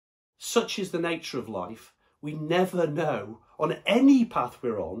such is the nature of life, we never know on any path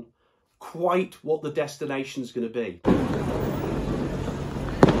we're on quite what the destination's going to be.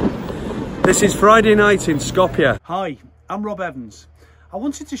 This is Friday night in Skopje. Hi, I'm Rob Evans. I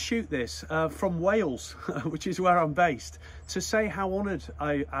wanted to shoot this from Wales, which is where I'm based, to say how honoured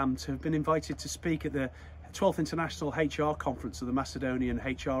I am to have been invited to speak at the 12th International HR Conference of the Macedonian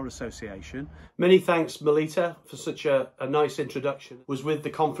HR Association. Many thanks, Melita, for such a nice introduction. Was with the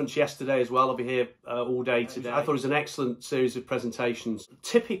conference yesterday as well. I'll be here all day today. I thought it was an excellent series of presentations.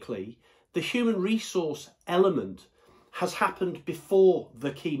 Typically, the human resource element has happened before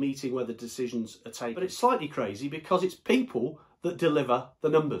the key meeting where the decisions are taken. But it's slightly crazy because it's people that deliver the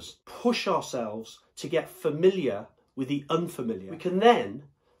numbers. Push ourselves to get familiar with the unfamiliar. We can then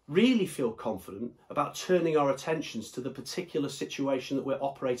really feel confident about turning our attentions to the particular situation that we're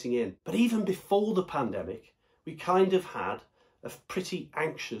operating in. But even before the pandemic, we kind of had a pretty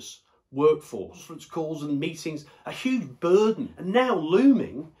anxious workforce. Conference calls and meetings, a huge burden. And now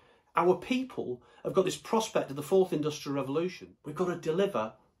looming, our people have got this prospect of the fourth industrial revolution. We've got to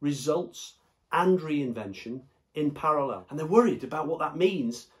deliver results and reinvention in parallel. And they're worried about what that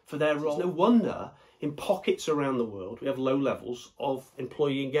means for their role. It's no wonder in pockets around the world we have low levels of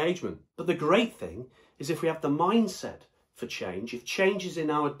employee engagement. But the great thing is if we have the mindset for change, if change is in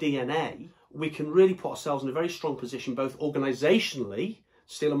our DNA, we can really put ourselves in a very strong position, both organisationally,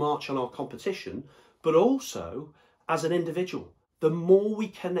 steal a march on our competition, but also as an individual. The more we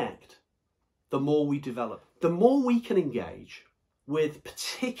connect, the more we develop. The more we can engage with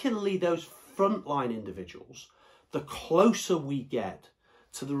particularly those frontline individuals, the closer we get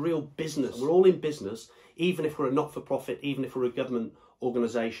to the real business. We're all in business, even if we're a not-for-profit, even if we're a government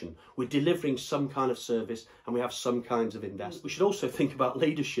organisation. We're delivering some kind of service and we have some kinds of investment. We should also think about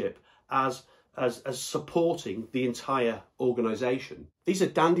leadership as supporting the entire organisation. These are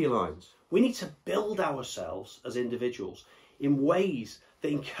dandelions. We need to build ourselves as individuals in ways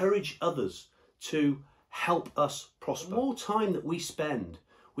that encourage others to help us prosper. The more time that we spend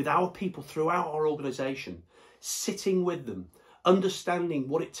with our people throughout our organisation, sitting with them, understanding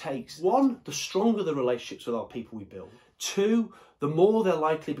what it takes. One, the stronger the relationships with our people we build. Two, the more they're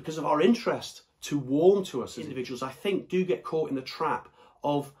likely, because of our interest, to warm to us as individuals, I think, do get caught in the trap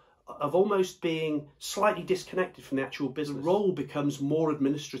of almost being slightly disconnected from the actual business. The role becomes more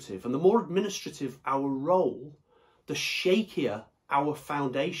administrative, and the more administrative our role, the shakier our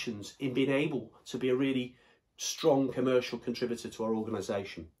foundations in being able to be a really strong commercial contributor to our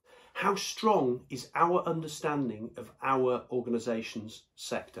organisation. How strong is our understanding of our organisation's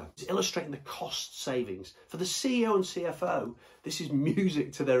sector? It's illustrating the cost savings. For the CEO and CFO, this is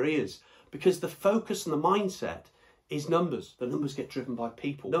music to their ears because the focus and the mindset is numbers. The numbers get driven by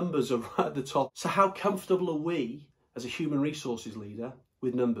people. Numbers are right at the top. So how comfortable are we as a human resources leader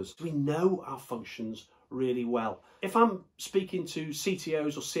with numbers? Do we know our functions really well? If I'm speaking to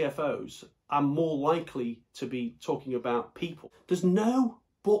CTOs or CFOs, I'm more likely to be talking about people. There's no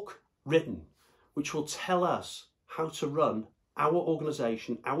book written which will tell us how to run our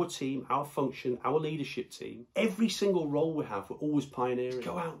organisation, our team, our function, our leadership team. Every single role we have, we're always pioneering.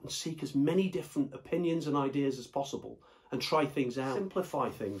 Go out and seek as many different opinions and ideas as possible and try things out. Simplify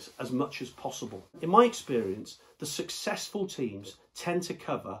things as much as possible. In my experience, the successful teams tend to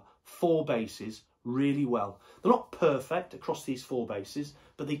cover 4 bases really well. They're not perfect across these 4 bases,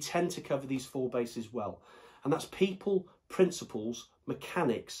 but they tend to cover these 4 bases well. And that's people, principles,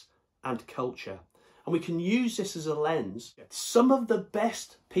 mechanics, and culture. And we can use this as a lens. Some of the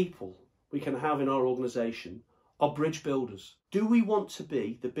best people we can have in our organisation are bridge builders. Do we want to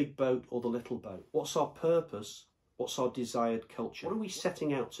be the big boat or the little boat? What's our purpose? What's our desired culture? What are we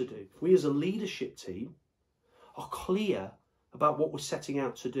setting out to do? If we as a leadership team are clear about what we're setting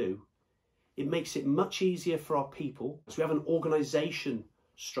out to do, it makes it much easier for our people. So we have an organisation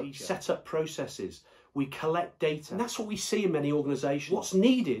structure, we set up processes, we collect data. And that's what we see in many organisations. What's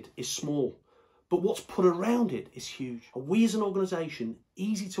needed is small, but what's put around it is huge. Are we as an organisation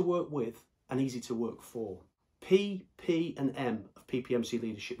easy to work with and easy to work for? P, P and M of PPMC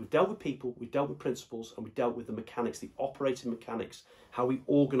leadership. We've dealt with people, we've dealt with principles, and we've dealt with the mechanics, the operating mechanics, how we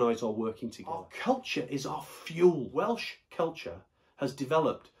organise our working together. Our culture is our fuel. Welsh culture has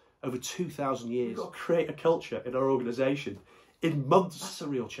developed over 2,000 years. We've got to create a culture in our organisation in months. That's a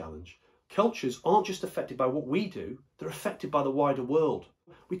real challenge. Cultures aren't just affected by what we do, they're affected by the wider world.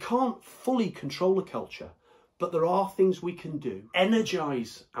 We can't fully control a culture, but there are things we can do.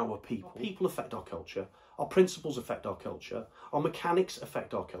 Energise our people. People affect our culture, our principles affect our culture, our mechanics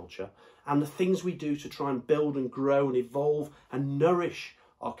affect our culture, and the things we do to try and build and grow and evolve and nourish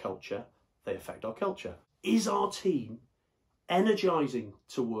our culture, they affect our culture. Is our team energising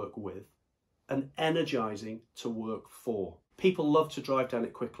to work with and energising to work for. People love to drive down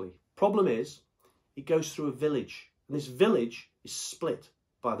it quickly. Problem is, it goes through a village, and this village is split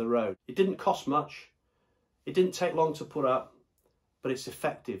by the road. It didn't cost much, it didn't take long to put up, but it's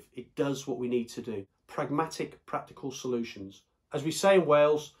effective. It does what we need to do. Pragmatic, practical solutions. As we say in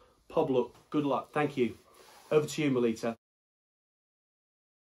Wales, pob luck, good luck. Thank you. Over to you, Melita.